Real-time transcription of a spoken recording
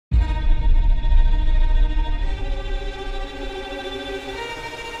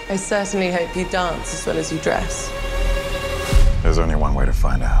I certainly hope you dance as well as you dress. There's only one way to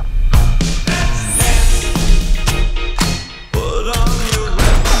find out.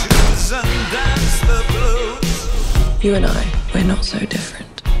 You and I, we're not so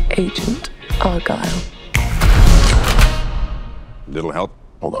different. Agent Argylle. Little help?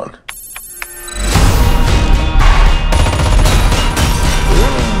 Hold on.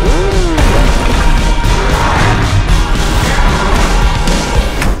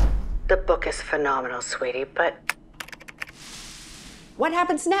 The book is phenomenal, sweetie, but what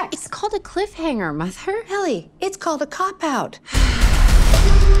happens next? It's called a cliffhanger, Mother. Ellie, it's called a cop-out.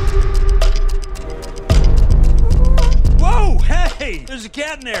 Whoa, hey, there's a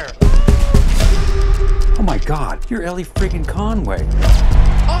cat in there. Oh my God, you're Ellie friggin' Conway.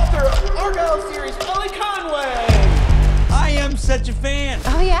 Author of Argylle series, Ellie Conway. I am such a fan.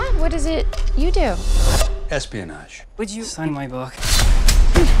 Oh yeah? What is it you do? Espionage. Would you sign my book?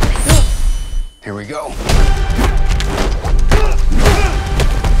 Here we go.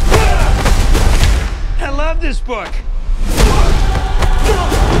 I love this book.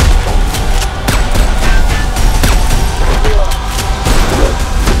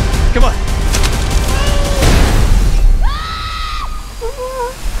 Come on.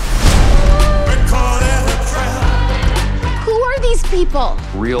 Who are these people?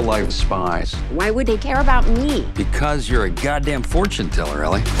 Real life spies. Why would they care about me? Because you're a goddamn fortune teller,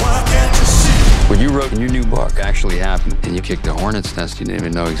 Ellie. What you wrote in your new book actually happened, and you kicked a hornet's nest you didn't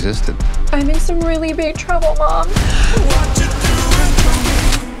even know existed. I'm in some really big trouble, Mom.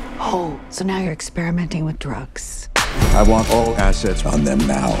 Oh, so now you're experimenting with drugs. I want all assets on them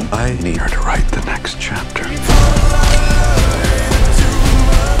now. I need her to write the next chapter.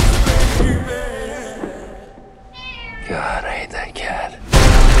 God, I hate that cat.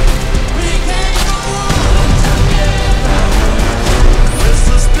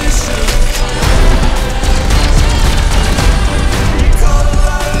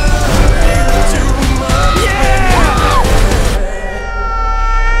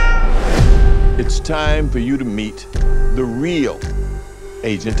 It's time for you to meet the real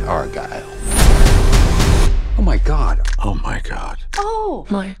Agent Argylle. Oh my God. Oh my God. Oh,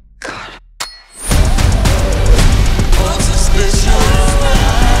 My